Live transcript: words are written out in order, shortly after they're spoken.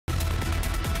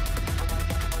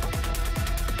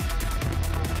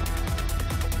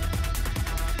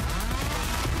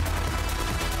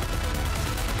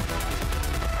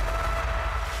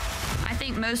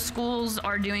most schools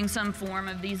are doing some form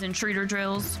of these intruder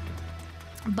drills.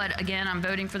 But again, I'm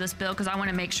voting for this bill because I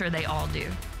want to make sure they all do.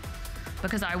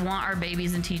 Because I want our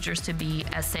babies and teachers to be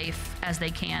as safe as they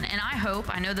can. And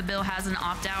I know the bill has an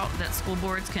opt-out that school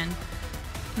boards can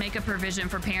make a provision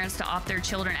for parents to opt their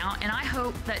children out, and I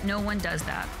hope that no one does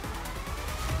that.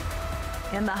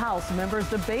 In the House, members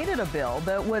debated a bill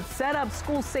that would set up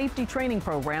school safety training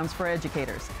programs for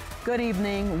educators. Good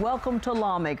evening. Welcome to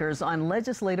Lawmakers on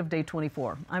Legislative Day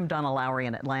 24. I'm Donna Lowry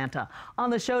in Atlanta.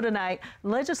 On the show tonight,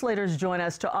 legislators join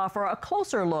us to offer a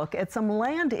closer look at some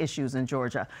land issues in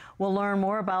Georgia. We'll learn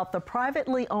more about the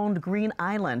privately owned Green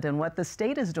Island and what the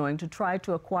state is doing to try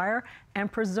to acquire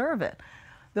and preserve it.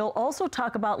 They'll also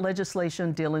talk about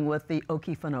legislation dealing with the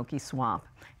Okefenokee Swamp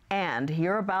and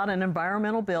hear about an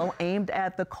environmental bill aimed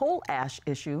at the coal ash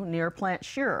issue near Plant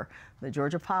Shearer. The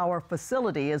Georgia Power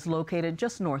facility is located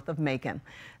just north of Macon.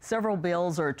 Several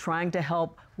bills are trying to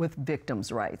help with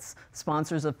victims' rights.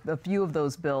 Sponsors of a few of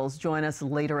those bills join us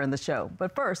later in the show.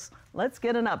 But first, let's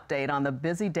get an update on the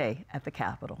busy day at the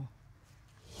Capitol.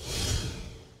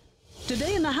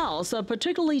 Today in the House, a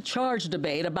particularly charged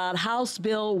debate about House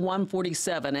Bill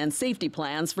 147 and safety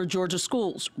plans for Georgia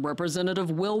schools. Representative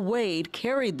Will Wade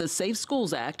carried the Safe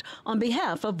Schools Act on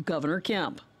behalf of Governor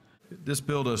Kemp. This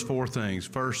bill does four things.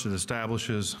 First, it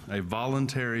establishes a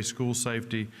voluntary school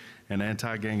safety and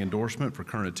anti-gang endorsement for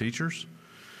current teachers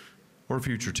or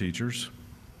future teachers.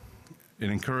 It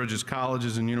encourages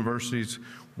colleges and universities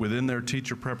within their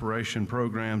teacher preparation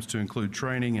programs to include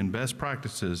training and best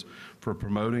practices for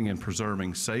promoting and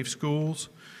preserving safe schools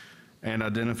and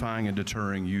identifying and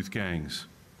deterring youth gangs.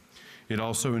 It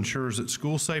also ensures that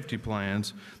school safety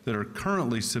plans that are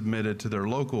currently submitted to their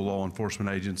local law enforcement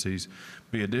agencies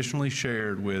be additionally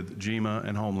shared with GEMA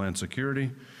and Homeland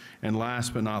Security. And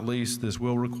last but not least, this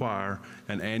will require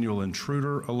an annual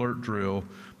intruder alert drill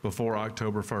before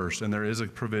October 1st, and there is a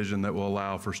provision that will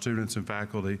allow for students and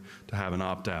faculty to have an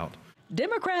opt-out.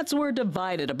 Democrats were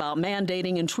divided about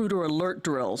mandating intruder alert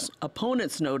drills.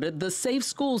 Opponents noted the Safe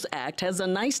Schools Act has a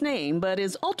nice name, but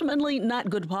is ultimately not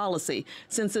good policy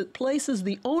since it places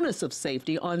the onus of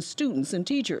safety on students and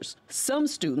teachers. Some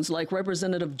students, like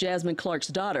Representative Jasmine Clark's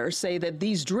daughter, say that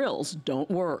these drills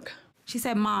don't work. She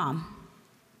said, "Mom,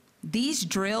 these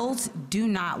drills do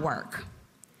not work.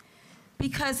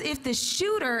 Because if the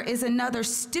shooter is another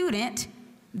student,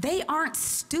 they aren't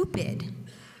stupid.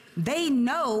 They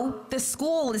know the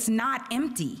school is not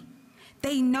empty.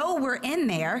 They know we're in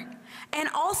there. And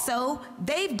also,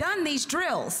 they've done these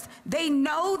drills. They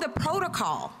know the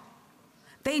protocol.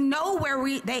 They know where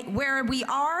we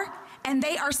are, and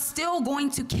they are still going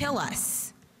to kill us."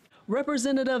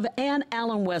 Representative Ann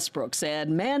Allen Westbrook said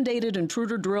mandated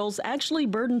intruder drills actually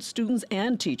burden students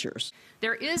and teachers.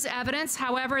 There is evidence,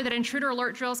 however, that intruder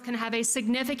alert drills can have a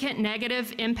significant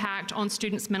negative impact on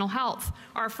students' mental health.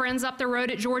 Our friends up the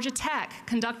road at Georgia Tech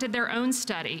conducted their own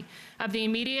study of the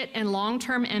immediate and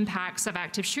long-term impacts of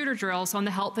active shooter drills on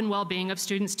the health and well-being of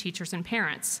students, teachers, and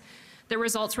parents. The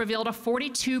results revealed a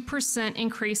 42%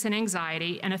 increase in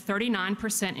anxiety and a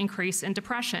 39% increase in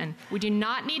depression. We do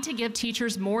not need to give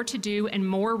teachers more to do and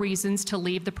more reasons to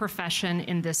leave the profession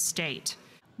in this state.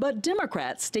 But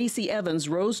Democrat Stacey Evans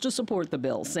rose to support the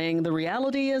bill, saying the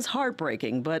reality is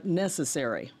heartbreaking but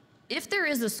necessary. If there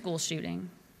is a school shooting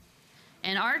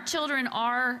and our children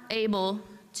are able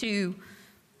to,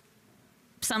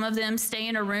 some of them, stay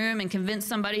in a room and convince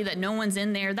somebody that no one's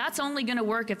in there, that's only going to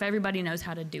work if everybody knows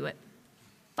how to do it.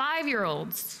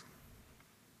 5-year-olds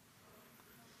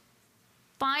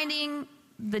finding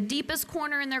the deepest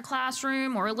corner in their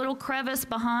classroom or a little crevice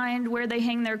behind where they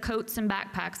hang their coats and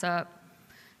backpacks up,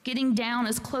 getting down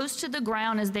as close to the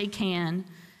ground as they can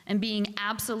and being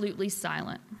absolutely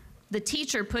silent. The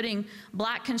teacher putting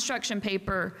black construction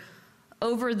paper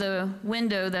over the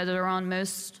window that are on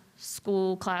most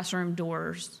school classroom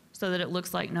doors so that it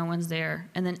looks like no one's there,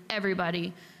 and then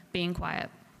everybody being quiet.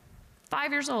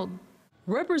 5 years old.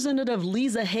 Representative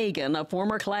Lisa Hagan, a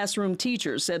former classroom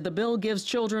teacher, said the bill gives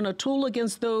children a tool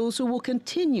against those who will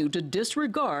continue to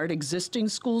disregard existing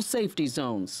school safety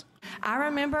zones. I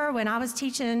remember when I was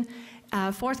teaching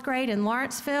fourth grade in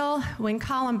Lawrenceville when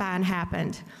Columbine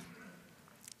happened.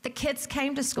 The kids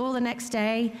came to school the next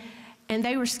day and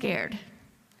they were scared.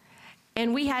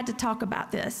 And we had to talk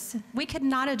about this. We could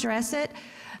not address it,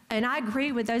 and I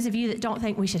agree with those of you that don't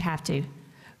think we should have to.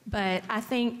 But I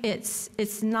think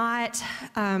it's not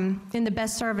in the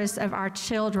best service of our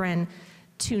children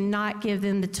to not give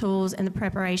them the tools and the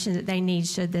preparation that they need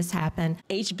should this happen.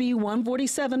 HB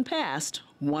 147 passed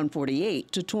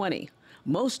 148 to 20.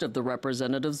 Most of the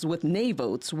representatives with nay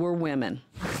votes were women.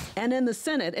 And in the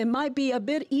Senate, it might be a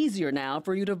bit easier now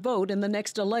for you to vote in the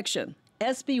next election.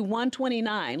 SB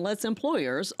 129 lets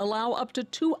employers allow up to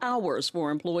 2 hours for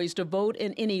employees to vote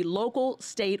in any local,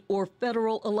 state, or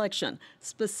federal election,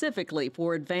 specifically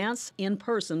for advanced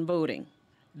in-person voting.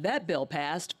 That bill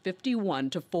passed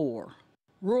 51-4.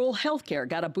 Rural health care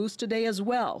got a boost today as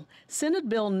well. Senate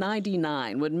Bill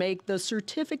 99 would make the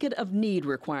certificate of need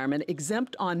requirement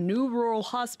exempt on new rural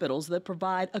hospitals that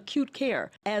provide acute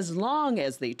care, as long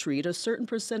as they treat a certain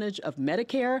percentage of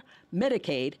Medicare,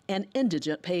 Medicaid, and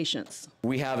indigent patients.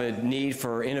 We have a need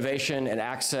for innovation and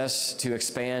access to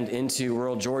expand into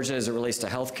rural Georgia as it relates to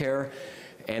health care,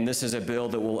 and this is a bill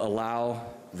that will allow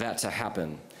that to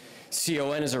happen.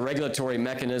 CON is a regulatory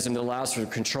mechanism that allows for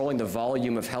controlling the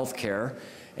volume of health care,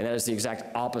 and that is the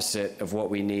exact opposite of what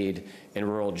we need in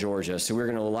rural Georgia. So we're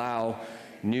going to allow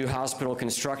new hospital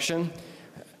construction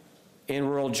in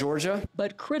rural Georgia.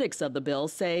 But critics of the bill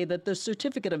say that the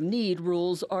certificate of need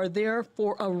rules are there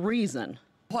for a reason.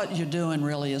 What you're doing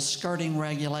really is skirting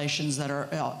regulations that are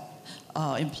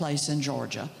in place in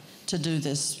Georgia to do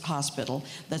this hospital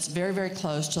that's very, very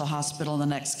close to the hospital in the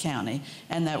next county,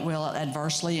 and that will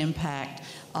adversely impact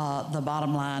the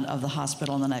bottom line of the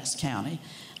hospital in the next county,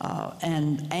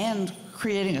 and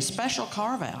creating a special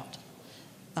carve-out.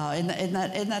 Isn't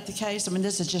that the case? I mean,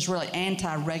 this is just really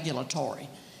anti-regulatory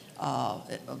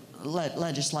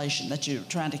legislation that you're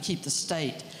trying to keep the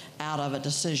state out of a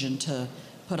decision to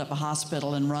put up a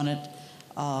hospital and run it,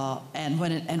 and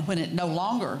when it no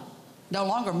longer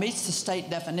meets the state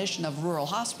definition of rural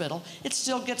hospital, it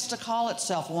still gets to call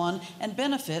itself one and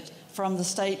benefit from the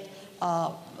state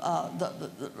the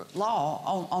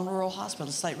law on rural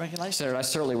hospitals, state regulations. Senator, I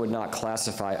certainly would not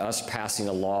classify us passing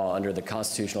a law under the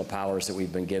constitutional powers that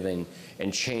we've been given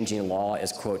and changing law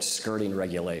as, quote, skirting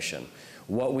regulation.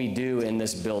 What we do in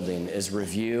this building is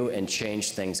review and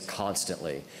change things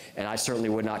constantly. And I certainly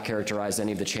would not characterize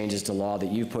any of the changes to law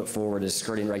that you put forward as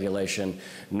skirting regulation,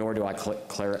 nor do I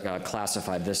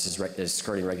classify this as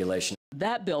skirting regulation.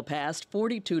 That bill passed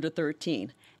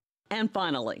 42-13. And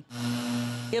finally,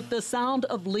 if the sound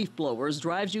of leaf blowers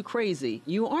drives you crazy,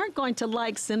 you aren't going to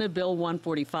like Senate Bill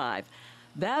 145.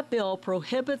 That bill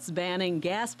prohibits banning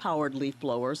gas-powered leaf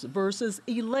blowers versus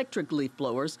electric leaf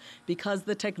blowers because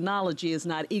the technology is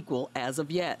not equal as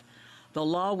of yet. The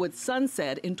law would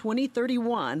sunset in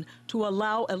 2031 to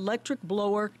allow electric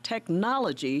blower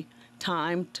technology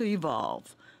time to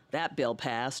evolve. That bill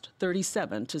passed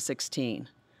 37-16.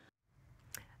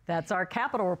 That's our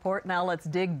Capitol Report. Now let's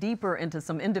dig deeper into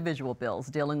some individual bills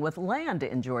dealing with land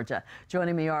in Georgia.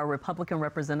 Joining me are Republican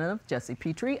Representative Jesse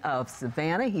Petrie of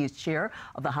Savannah. He's chair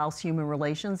of the House Human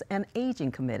Relations and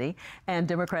Aging Committee, and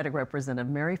Democratic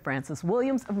Representative Mary Frances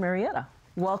Williams of Marietta.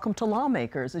 Welcome to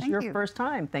Lawmakers. It's your first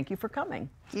time. Thank you for coming.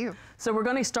 Thank you. So we're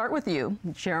going to start with you,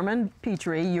 Chairman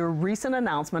Petrie, your recent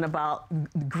announcement about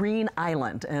Green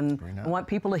Island. And I want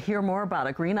people to hear more about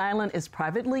it. Green Island is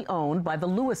privately owned by the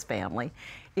Lewis family.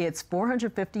 It's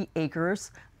 450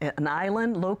 acres, an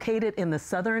island located in the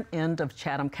southern end of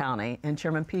Chatham County. And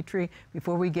Chairman Petrie,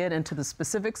 before we get into the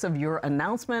specifics of your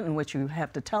announcement and what you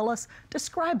have to tell us,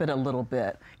 describe it a little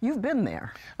bit. You've been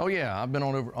there. Oh yeah, I've been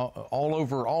all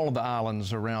over all of the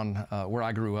islands around where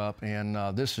I grew up,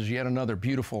 and this is yet another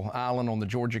beautiful island on the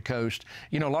Georgia coast.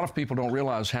 You know, a lot of people don't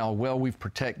realize how well we've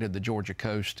protected the Georgia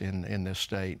coast in this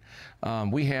state.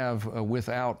 We have,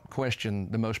 without question,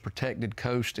 the most protected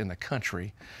coast in the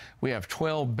country. We have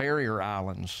 12 barrier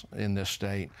islands in this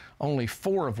state, only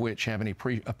 4 of which have any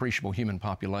appreciable human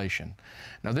population.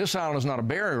 Now, this island is not a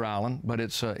barrier island, but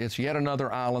it's yet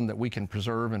another island that we can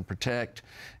preserve and protect.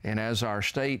 And as our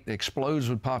state explodes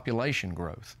with population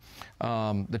growth,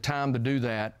 the time to do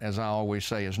that, as I always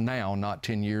say, is now, not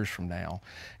 10 years from now.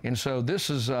 And so this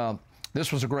was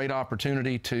a great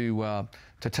opportunity to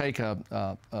take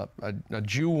a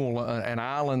jewel, an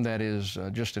island that is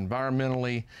just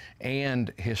environmentally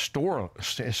and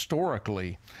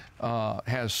historically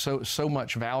has so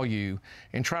much value,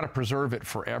 and try to preserve it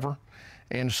forever.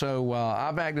 And so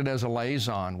I've acted as a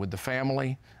liaison with the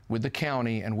family, with the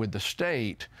county, and with the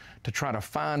state to try to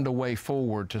find a way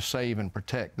forward to save and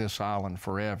protect this island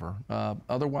forever.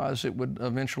 Otherwise, it would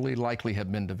eventually likely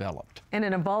have been developed. And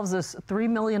it involves this $3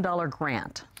 million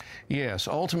grant. Yes,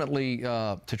 ultimately,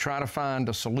 to try to find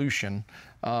a solution,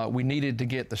 we needed to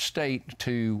get the state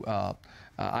to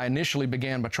I initially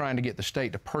began by trying to get the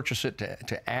state to purchase it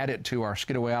to add it to our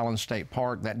Skidaway Island State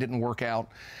Park. That didn't work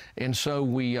out. And so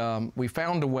we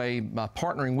found a way by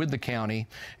partnering with the county,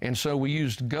 and so we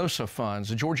used GOSA funds.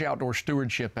 The Georgia Outdoor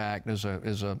Stewardship Act is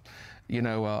a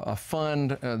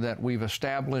fund that we've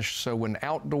established, so when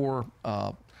outdoor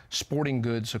sporting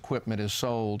goods equipment is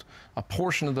sold, a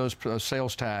portion of those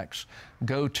sales tax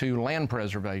go to land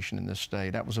preservation in this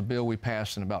state. That was a bill we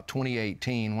passed in about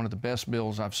 2018, one of the best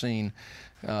bills I've seen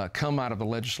come out of the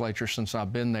legislature since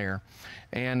I've been there.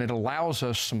 And it allows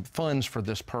us some funds for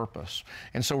this purpose.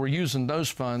 And so we're using those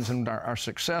funds, and our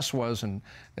success was, and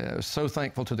so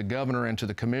thankful to the governor and to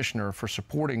the commissioner for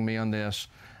supporting me on this.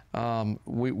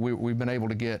 We've been able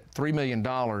to get $3 million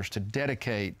to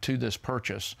dedicate to this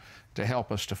purchase to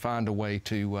help us to find a way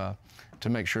to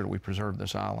make sure that we preserve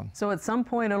this island. So at some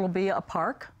point it'll be a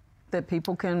park that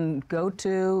people can go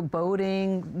to,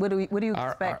 boating. What do you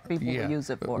expect people to use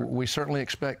it for? We certainly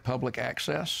expect public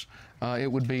access. It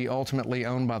would be ultimately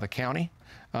owned by the county.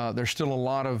 There's still a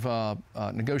lot of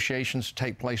negotiations to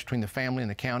take place between the family and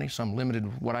the county, so I'm limited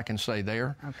with what I can say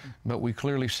there. Okay. But we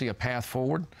clearly see a path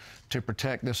forward to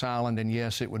protect this island, and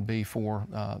yes, it would be for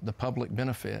the public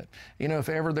benefit. You know, if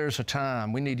ever there's a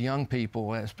time, we need young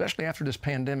people, especially after this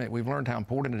pandemic, we've learned how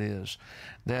important it is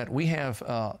that we have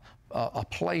a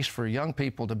place for young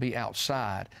people to be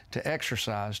outside, to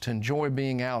exercise, to enjoy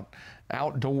being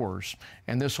outdoors,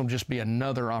 and this will just be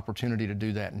another opportunity to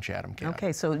do that in Chatham County.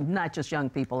 Okay, so not just young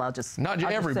people, I'll just say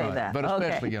that. But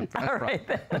especially young people. All right.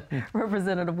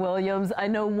 Representative Williams, I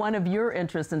know one of your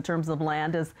interests in terms of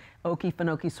land is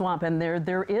Okefenokee Swamp, and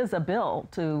there is a bill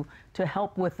to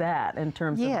help with that in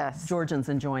terms of Georgians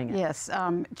enjoying it. Yes,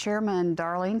 Chairman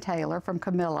Darlene Taylor from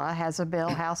Camilla has a bill,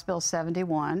 House Bill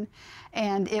 71,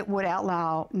 and it would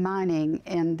outlaw mining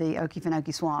in the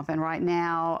Okefenokee Swamp. And right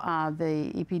now,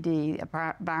 the EPD,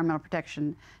 Environmental Protection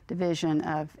Division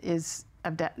of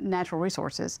Natural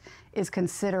Resources, is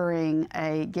considering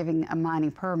giving a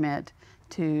mining permit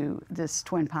to this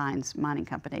Twin Pines mining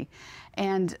company.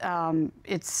 And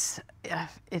it's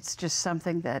just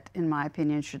something that, in my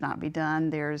opinion, should not be done.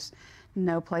 There's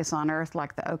no place on earth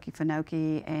like the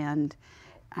Okefenokee, and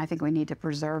I think we need to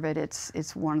preserve it.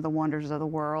 It's one of the wonders of the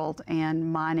world,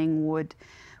 and mining would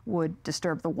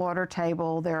disturb the water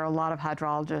table. There are a lot of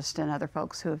hydrologists and other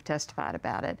folks who have testified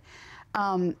about it.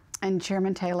 And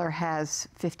Chairman Taylor has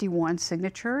 51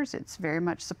 signatures. It's very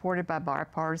much supported by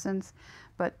bipartisans,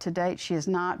 but to date she has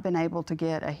not been able to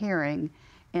get a hearing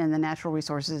in the Natural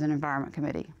Resources and Environment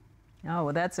Committee. Oh,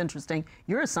 well, that's interesting.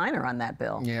 You're a signer on that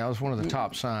bill. Yeah, I was one of the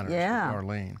top signers with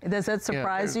Darlene. Does that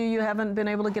surprise you? You haven't been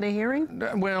able to get a hearing?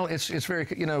 Well, it's very,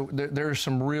 you know, there's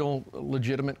some real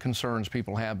legitimate concerns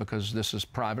people have because this is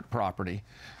private property.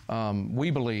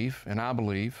 We believe, and I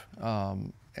believe,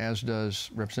 as does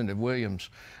Representative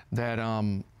Williams, that,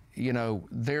 you know,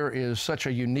 there is such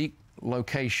a unique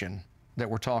location that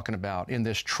we're talking about in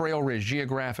this Trail Ridge.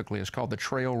 Geographically, it's called the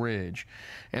Trail Ridge,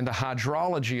 and the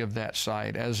hydrology of that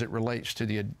site as it relates to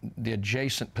the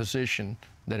adjacent position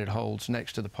that it holds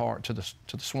next to the park, to the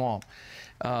swamp,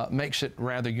 makes it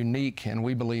rather unique, and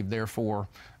we believe, therefore,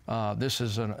 this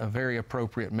is a very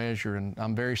appropriate measure, and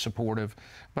I'm very supportive.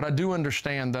 But I do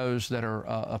understand those that are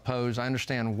opposed. I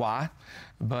understand why,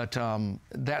 but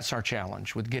that's our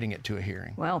challenge with getting it to a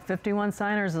hearing. Well, 51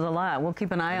 signers is a lot. We'll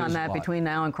keep an eye on that between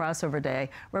now and crossover day.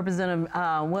 Representative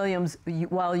Williams,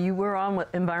 while you were on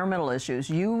with environmental issues,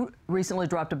 you recently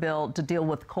dropped a bill to deal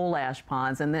with coal ash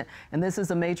ponds, and this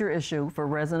is a major issue for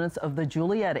residents of the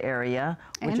Juliet area,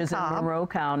 which is in Monroe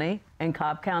County and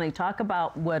Cobb County. Talk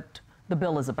about what the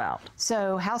bill is about.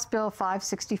 So House Bill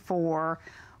 564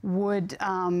 would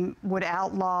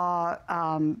outlaw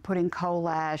putting coal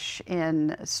ash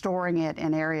storing it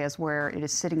in areas where it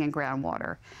is sitting in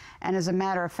groundwater. And as a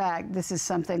matter of fact, this is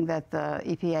something that the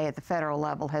EPA at the federal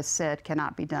level has said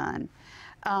cannot be done.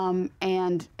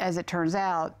 And as it turns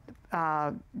out,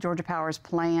 Georgia Power's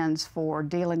plans for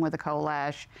dealing with the coal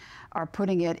ash are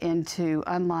putting it into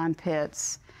unlined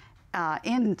pits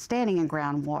standing in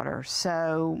groundwater.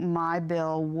 So my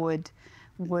bill would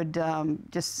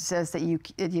just says that you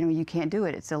can't do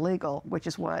it. It's illegal, which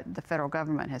is what the federal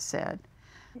government has said.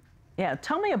 Yeah,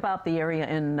 tell me about the area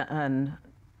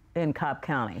in Cobb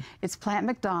County. It's Plant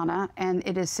McDonough, and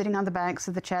it is sitting on the banks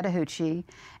of the Chattahoochee,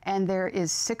 and there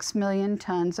is 6 million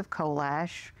tons of coal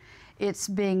ash. It's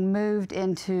being moved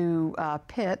into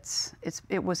pits.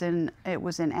 It was in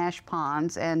ash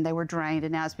ponds, and they were drained,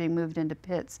 and now it's being moved into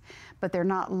pits. But they're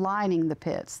not lining the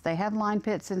pits. They have lined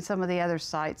pits in some of the other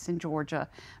sites in Georgia,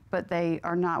 but they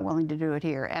are not willing to do it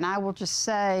here. And I will just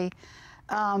say,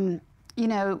 you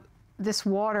know, this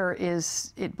water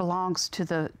it belongs to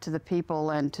the people,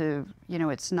 and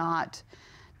it's not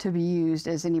to be used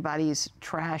as anybody's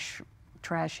trash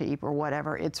heap or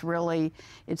whatever. It's the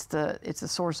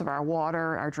source of our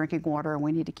water, our drinking water, and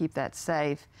we need to keep that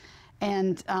safe.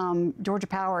 And Georgia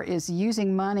Power is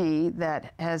using money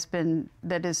that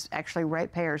is actually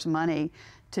ratepayers' money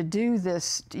to do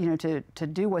this, to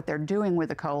do what they're doing with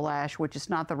the coal ash, which is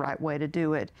not the right way to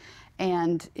do it.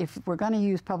 And if we're going to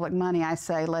use public money, I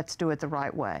say let's do it the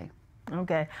right way.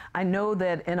 Okay. I know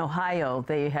that in Ohio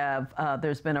they have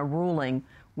there's been a ruling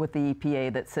with the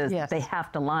EPA that says Yes. they have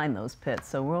to line those pits.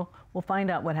 So we'll find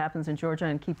out what happens in Georgia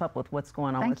and keep up with what's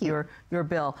going on with your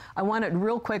bill. I want it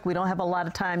real quick. We don't have a lot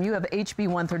of time. You have HB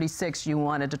 136 you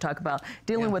wanted to talk about,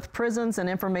 dealing with prisons and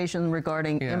information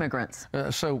regarding immigrants.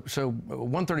 So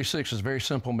 136 is a very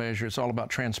simple measure. It's all about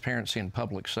transparency and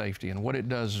public safety. And what it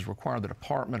does is require the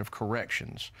Department of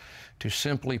Corrections to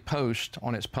simply post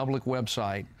on its public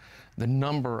website the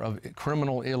number of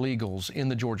criminal illegals in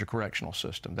the Georgia correctional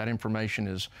system. That information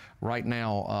is right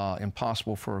now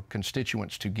impossible for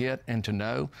constituents to get and to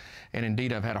know, and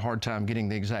indeed I've had a hard time getting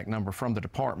the exact number from the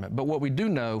department. But what we do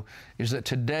know is that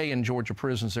today in Georgia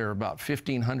prisons there are about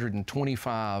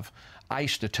 1,525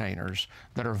 ICE detainers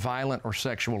that are violent or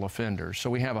sexual offenders. So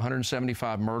we have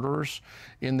 175 murderers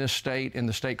in this state, in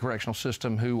the state correctional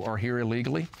system, who are here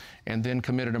illegally and then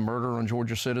committed a murder on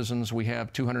Georgia citizens. We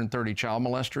have 230 child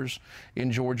molesters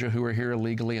in Georgia who are here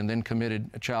illegally and then committed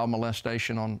a child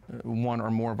molestation on one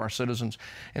or more of our citizens.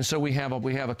 And so we have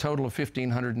a total of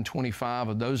 1,525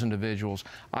 of those individuals,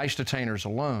 ICE detainers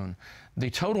alone. The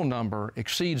total number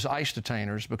exceeds ICE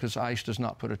detainers because ICE does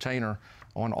not put a detainer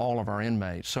on all of our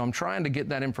inmates. So I'm trying to get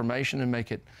that information and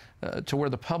make it to where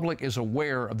the public is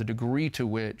aware of the degree to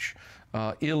which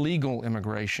illegal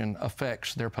immigration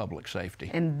affects their public safety.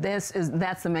 And that's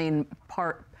the main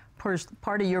part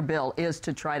of your bill, is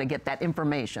to try to get that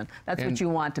information. That's what you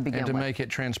want to begin with. And to make it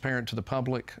transparent to the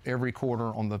public every quarter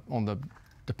on the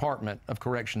Department of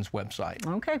Corrections website.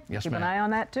 Okay, yes, keep ma'am. an eye on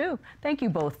that too. Thank you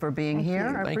both for being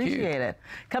here. I appreciate it.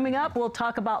 Coming up, we'll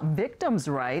talk about victims'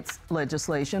 rights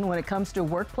legislation when it comes to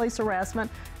workplace harassment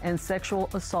and sexual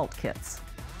assault kits.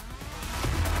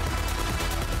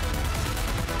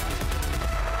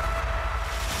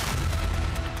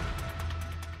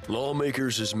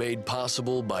 Lawmakers is made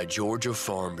possible by Georgia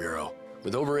Farm Bureau.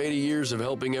 With over 80 years of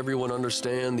helping everyone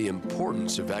understand the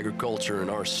importance of agriculture in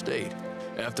our state.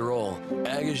 After all,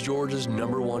 ag is Georgia's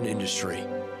 #1 industry.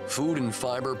 Food and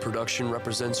fiber production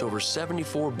represents over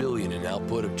 $74 billion in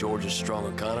output of Georgia's strong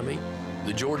economy.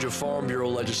 The Georgia Farm Bureau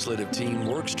legislative team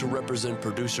works to represent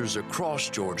producers across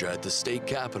Georgia at the state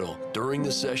capitol during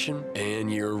the session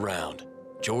and year-round.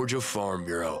 Georgia Farm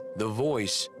Bureau, the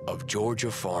voice of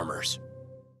Georgia farmers.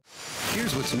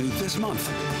 Here's what's new this month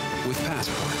with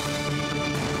Passport.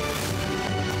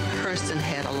 Kirsten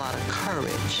had a lot of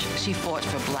courage. She fought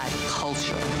for Black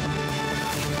culture.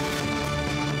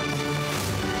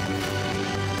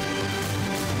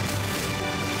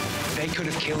 They could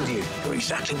have killed you. You're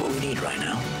exactly what we need right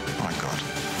now. Oh my God.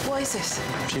 What is this?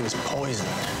 She was poisoned.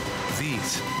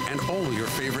 These and all your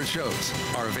favorite shows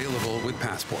are available with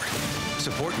Passport.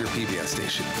 Support your PBS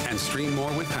station and stream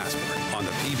more with Passport on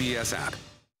the PBS app.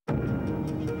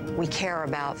 We care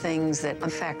about things that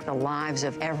affect the lives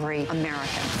of every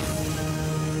American.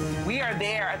 We are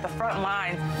there at the front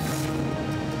line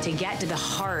to get to the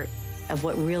heart of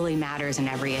what really matters in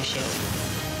every issue.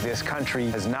 This country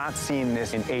has not seen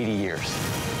this in 80 years.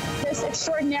 This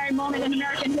extraordinary moment in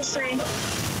American history.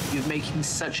 You're making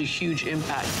such a huge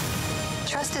impact.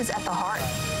 Trust is at the heart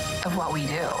of what we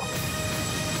do.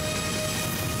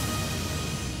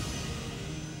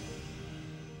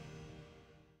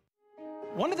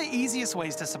 One of the easiest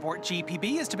ways to support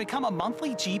GPB is to become a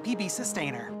monthly GPB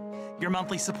sustainer. Your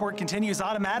monthly support continues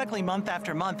automatically month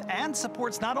after month and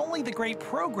supports not only the great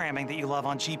programming that you love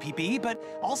on GPB, but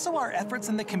also our efforts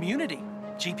in the community.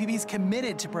 GPB is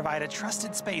committed to provide a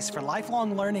trusted space for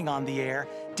lifelong learning on the air,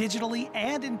 digitally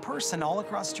and in person all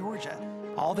across Georgia.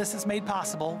 All this is made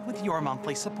possible with your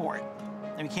monthly support.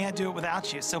 And we can't do it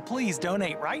without you, so please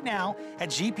donate right now at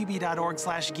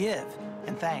gpb.org/give.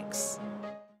 And thanks.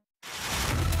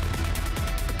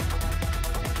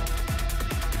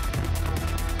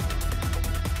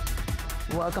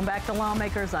 Welcome back to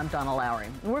Lawmakers. I'm Donna Lowry.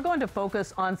 We're going to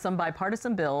focus on some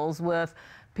bipartisan bills with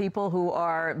people who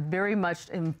are very much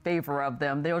in favor of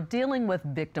them. They're dealing with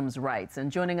victims' rights.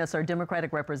 And joining us are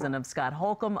Democratic Representative Scott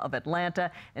Holcomb of Atlanta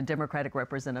and Democratic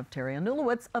Representative Terry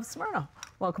Anulewicz of Smyrna.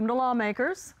 Welcome to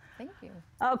Lawmakers. Thank you.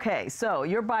 Okay, so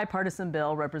your bipartisan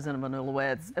bill, Representative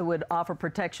Anulowicz, it would offer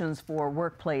protections for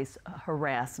workplace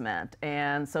harassment.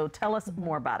 And so tell us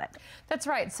more about it. That's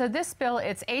right. So this bill,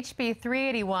 it's HB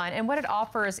 381, and what it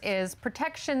offers is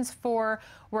protections for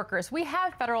workers. We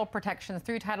have federal protections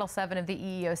through Title VII of the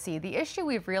EEOC. The issue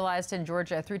we've realized in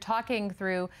Georgia through talking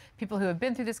through people who have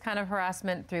been through this kind of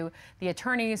harassment, through the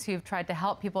attorneys who've tried to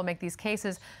help people make these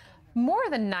cases, more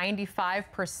than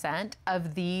 95%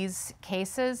 of these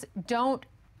cases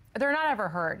they're not ever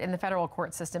heard in the federal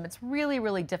court system. It's really,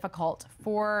 really difficult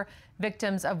for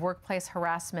victims of workplace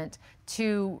harassment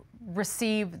to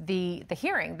receive the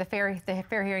hearing, the fair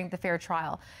hearing, the fair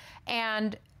trial.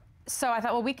 And so I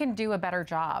thought, well, we can do a better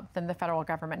job than the federal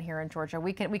government here in Georgia.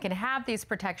 We can have these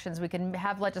protections. We can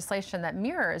have legislation that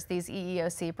mirrors these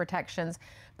EEOC protections,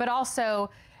 but also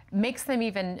makes them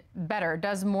even better,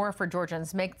 does more for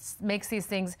Georgians, makes these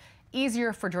things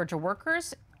easier for Georgia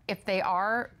workers if they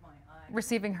are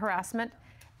receiving harassment,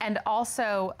 and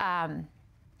also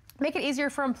make it easier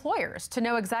for employers to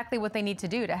know exactly what they need to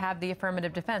do to have the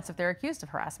affirmative defense if they're accused of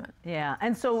harassment. Yeah,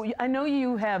 and so I know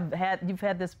you've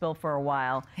had this bill for a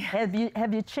while. Have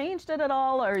you changed it at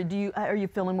all, or are you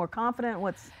feeling more confident?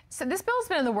 So this bill's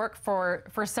been in the work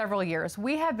for several years.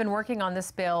 We have been working on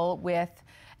this bill with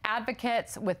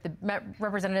advocates, with the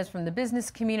representatives from the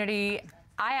business community.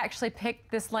 I actually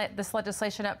picked this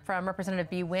legislation up from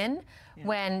Representative Bee Wynn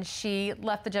when she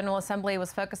left the General Assembly,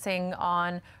 was focusing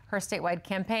on her statewide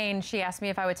campaign. She asked me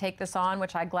if I would take this on,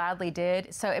 which I gladly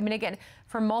did. So, I mean, again,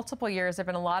 for multiple years, there have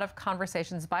been a lot of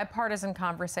conversations, bipartisan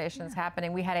conversations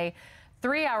happening. We had a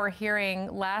 3-hour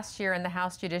hearing last year in the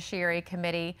House Judiciary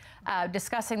Committee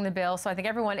discussing the bill. So I think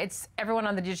everyone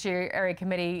on the Judiciary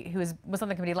Committee who was on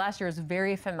the committee last year is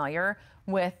very familiar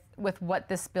with what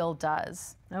this bill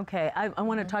does. Okay, I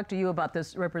want to talk to you about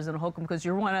this, Representative Holcomb, because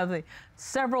you're one of the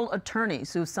several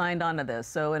attorneys who signed on to this.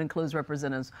 So it includes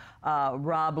Representatives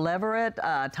Rob Leverett,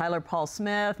 Tyler Paul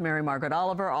Smith, Mary Margaret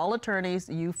Oliver, all attorneys.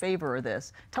 You favor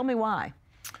this. Tell me why.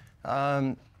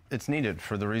 It's needed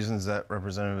for the reasons that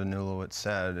Representative Anulowicz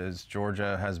said, is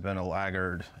Georgia has been a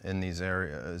laggard in these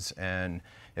areas, and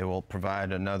it will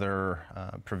provide another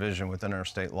provision within our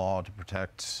state law to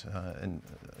protect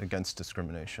against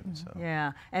discrimination. So.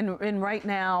 Yeah, and right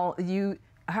now,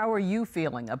 how are you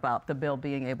feeling about the bill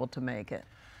being able to make it?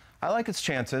 I like its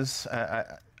chances.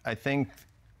 I think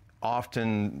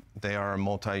often they are a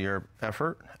multi-year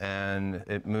effort, and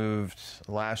it moved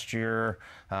last year,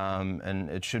 and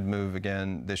it should move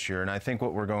again this year. And I think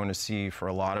what we're going to see for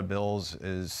a lot of bills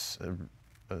is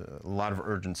a lot of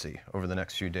urgency over the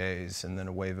next few days, and then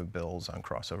a wave of bills on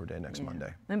crossover day next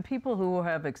Monday. And people who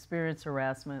have experienced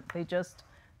harassment, they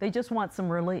just want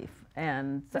some relief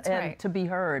and to be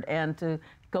heard and to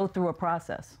go through a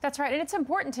process. That's right, and it's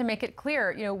important to make it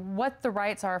clear, what the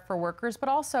rights are for workers, but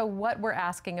also what we're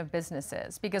asking of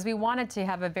businesses, because we wanted to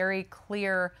have a very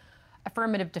clear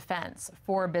affirmative defense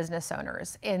for business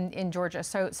owners in Georgia,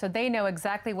 so they know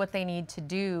exactly what they need to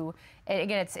do. And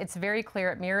again, it's very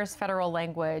clear. It mirrors federal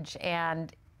language,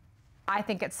 and I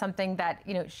think it's something that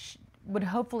would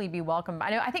hopefully be welcome.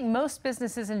 I think most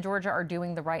businesses in Georgia are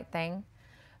doing the right thing,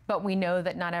 but we know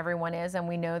that not everyone is, and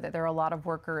we know that there are a lot of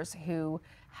workers who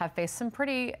have faced some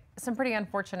pretty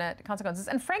unfortunate consequences.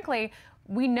 And frankly,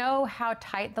 we know how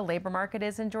tight the labor market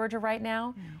is in Georgia right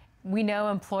now. Yeah. We know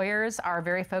employers are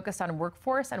very focused on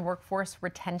workforce and workforce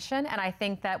retention, and I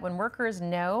think that when workers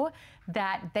know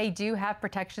that they do have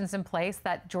protections in place,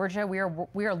 that Georgia, we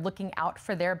are looking out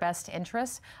for their best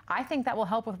interests, I think that will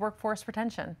help with workforce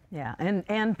retention. Yeah,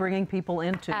 and bringing people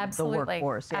into the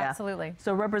workforce. Yeah. Absolutely.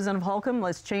 So Representative Holcomb,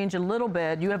 let's change a little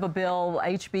bit. You have a bill,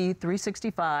 HB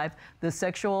 365, the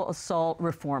Sexual Assault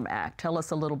Reform Act. Tell us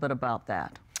a little bit about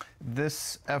that.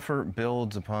 This effort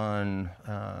builds upon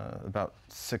about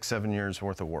 6-7 years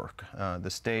worth of work. The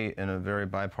state, in a very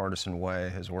bipartisan way,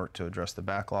 has worked to address the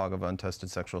backlog of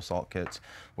untested sexual assault kits.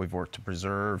 We've worked to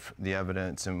preserve the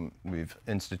evidence, and we've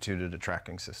instituted a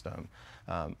tracking system.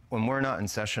 When we're not in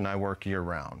session, I work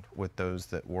year-round with those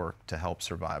that work to help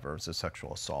survivors of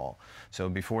sexual assault. So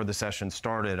before the session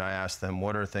started, I asked them,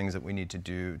 what are things that we need to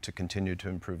do to continue to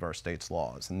improve our state's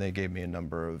laws? And they gave me a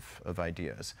number of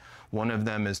ideas. One of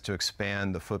them is to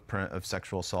expand the footprint of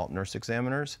sexual assault nurse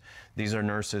examiners. These are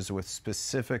nurses with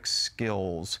specific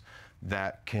skills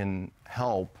that can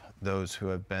help those who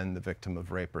have been the victim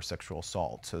of rape or sexual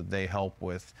assault. So they help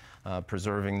with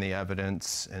preserving the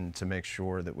evidence and to make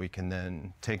sure that we can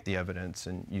then take the evidence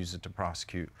and use it to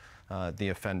prosecute the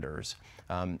offenders.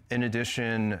 In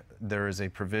addition, there is a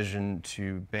provision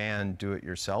to ban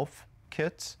do-it-yourself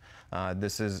kits.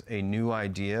 This is a new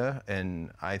idea,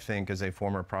 and I think as a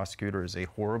former prosecutor is a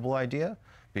horrible idea,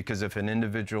 because if an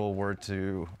individual were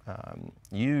to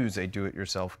use a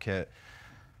do-it-yourself kit,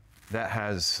 that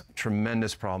has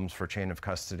tremendous problems for chain of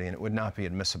custody, and it would not be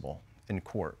admissible in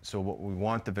court. So what we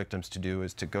want the victims to do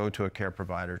is to go to a care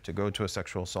provider, to go to a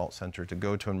sexual assault center, to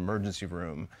go to an emergency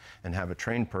room and have a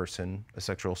trained person, a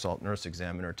sexual assault nurse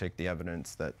examiner, take the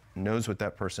evidence that knows what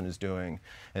that person is doing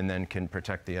and then can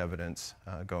protect the evidence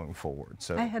going forward.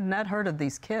 So I had not heard of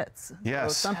these kits.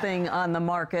 Yes. So something on the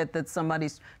market that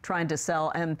somebody's trying to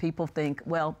sell and people think,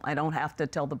 well, I don't have to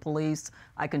tell the police,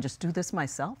 I can just do this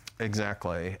myself.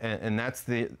 Exactly, and that's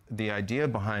the idea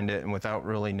behind it, and without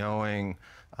really knowing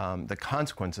the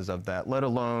consequences of that, let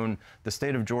alone the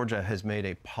state of Georgia has made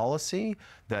a policy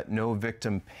that no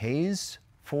victim pays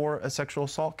for a sexual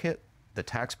assault kit. The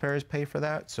taxpayers pay for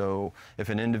that. So if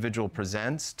an individual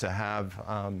presents to have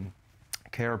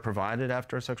care provided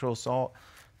after a sexual assault,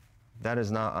 that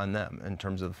is not on them in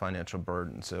terms of the financial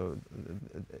burden. So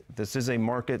this is a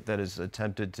market that is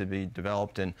attempted to be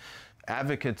developed, and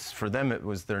advocates, for them, it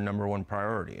was their #1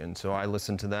 priority. And so I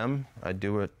listen to them, I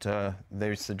do what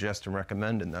they suggest and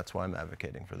recommend, and that's why I'm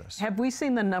advocating for this. Have we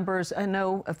seen the numbers? I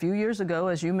know a few years ago,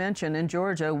 as you mentioned, in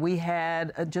Georgia, we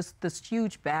had just this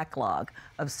huge backlog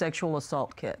of sexual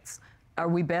assault kits. Are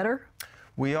we better?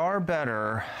 We are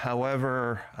better.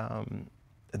 However,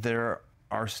 there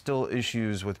are still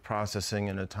issues with processing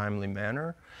in a timely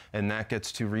manner, and that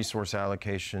gets to resource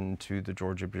allocation to the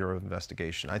Georgia Bureau of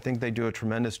Investigation. I think they do a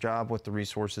tremendous job with the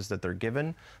resources that they're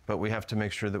given, but we have to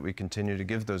make sure that we continue to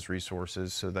give those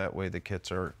resources so that way the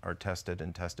kits are tested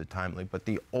and tested timely. But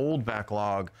the old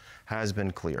backlog has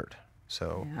been cleared,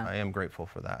 so yeah. I am grateful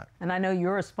for that. And I know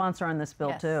you're a sponsor on this bill,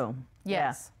 Yes. too.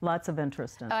 Yes. Yeah, lots of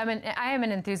interest in it. I am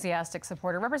an enthusiastic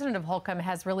supporter. Representative Holcomb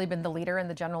has really been the leader in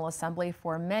the General Assembly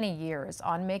for many years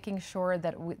on making sure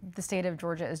that the state of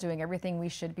Georgia is doing everything we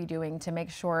should be doing to make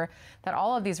sure that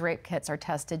all of these rape kits are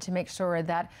tested, to make sure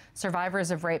that survivors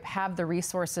of rape have the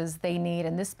resources they need.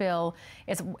 And this bill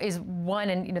is one,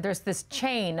 and there's this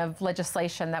chain of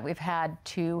legislation that we've had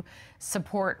to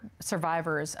support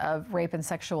survivors of rape and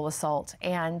sexual assault,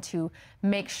 and to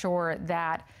make sure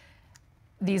that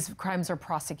these crimes are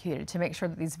prosecuted, to make sure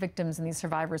that these victims and these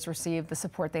survivors receive the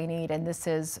support they need. And this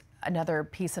is another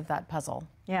piece of that puzzle.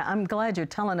 Yeah, I'm glad you're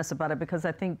telling us about it, because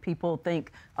I think people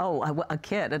think, oh, a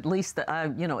kid, at least,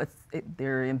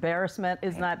 their embarrassment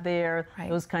is not there,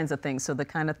 those kinds of things. So the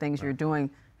kind of things you're doing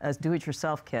as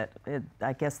do-it-yourself kit,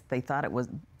 I guess they thought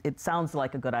it sounds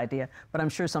like a good idea, but I'm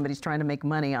sure somebody's trying to make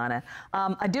money on it.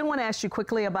 I did want to ask you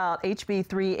quickly about HB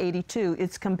 382.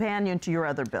 It's companion to your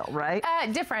other bill, right?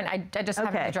 Different. I just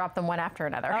happen to drop them one after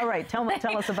another. All right. Tell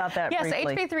us about that yes,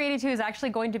 briefly. HB 382 is actually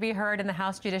going to be heard in the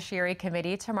House Judiciary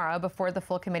Committee tomorrow before the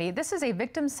full committee. This is a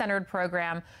victim-centered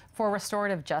program for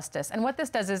restorative justice. And what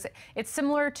this does is it's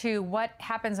similar to what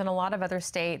happens in a lot of other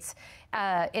states.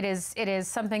 It is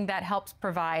something that helps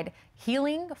provide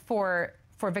healing for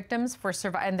victims,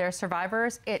 and their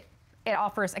survivors. It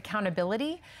offers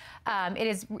accountability. It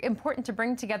is important to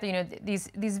bring together,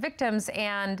 these victims,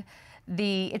 and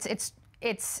it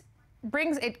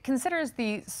considers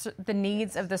the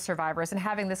needs of the survivors, and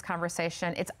having this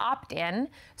conversation. It's opt-in,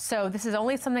 so this is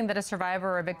only something that a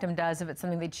survivor or a victim does if it's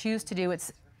something they choose to do.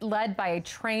 It's led by a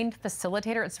trained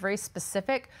facilitator. It's very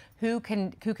specific who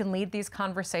can lead these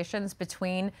conversations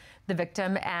between the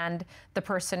victim and the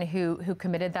person who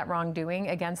committed that wrongdoing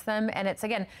against them. And it's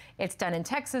done in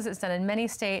Texas, it's done in many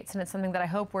states, and it's something that I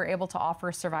hope we're able to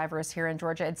offer survivors here in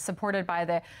Georgia. It's supported by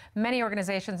the many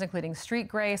organizations, including Street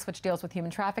Grace, which deals with human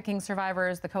trafficking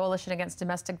survivors, the Coalition Against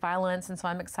Domestic Violence, and so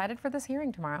I'm excited for this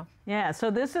hearing tomorrow. Yeah,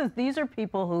 so these are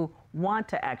people who want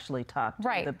to actually talk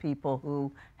to the people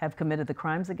who have committed the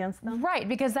crimes against them? Right,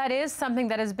 because that is something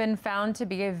that has been found to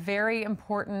be very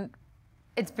important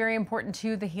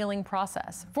to the healing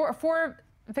process for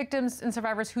victims and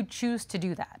survivors who choose to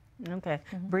do that. Okay.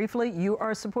 Briefly, you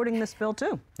are supporting this bill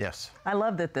too? Yes. I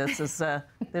love that this is,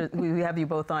 we have you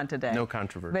both on today. No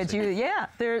controversy.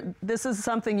 But this is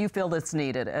something you feel that's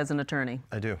needed as an attorney.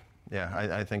 I do. Yeah,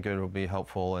 I think it will be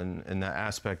helpful in that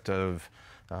aspect of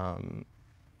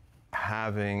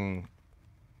having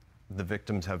the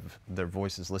victims have their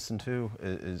voices listened to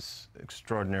is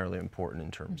extraordinarily important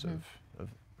in terms of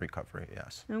recovery,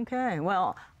 yes. Okay,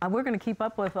 well, we're going to keep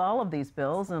up with all of these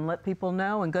bills and let people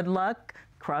know, and good luck.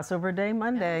 Crossover Day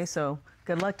Monday, so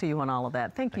good luck to you on all of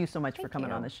that. Thank you so much for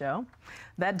coming on the show.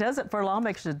 That does it for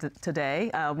Lawmakers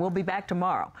today. We'll be back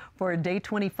tomorrow for day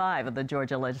 25 of the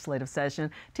Georgia legislative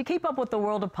session. To keep up with the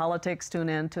world of politics, tune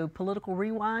in to Political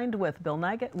Rewind with Bill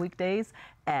Nigut weekdays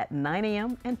at 9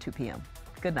 a.m. and 2 p.m.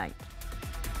 Good night.